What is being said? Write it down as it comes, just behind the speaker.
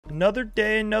Another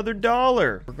day, another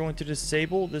dollar. We're going to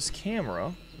disable this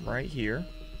camera right here.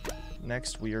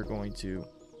 Next, we are going to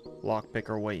lockpick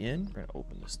our way in. We're gonna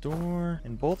open this door,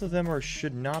 and both of them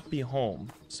should not be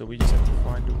home. So we just have to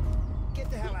find a...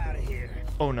 Get the hell out of here.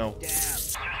 Oh no.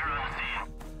 Down.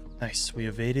 Nice, we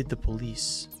evaded the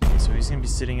police. So he's gonna be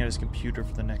sitting at his computer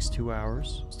for the next 2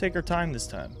 hours. Let's take our time this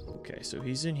time. Okay, so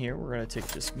he's in here. We're gonna take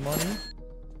this money.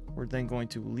 We're then going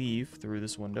to leave through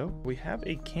this window. We have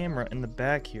a camera in the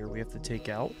back here we have to take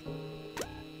out.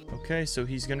 Okay, so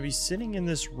he's gonna be sitting in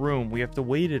this room. We have to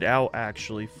wait it out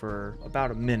actually for about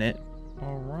a minute.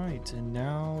 All right, and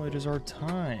now it is our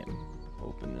time.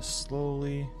 Open this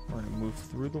slowly. We're gonna move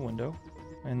through the window.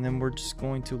 And then we're just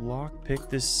going to lockpick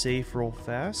this safe real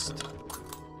fast.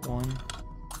 1,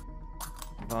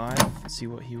 5. Let's see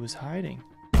what he was hiding.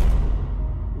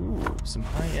 Ooh, some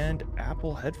high-end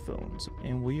Apple headphones.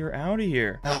 And we are out of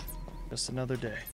here. Just another day.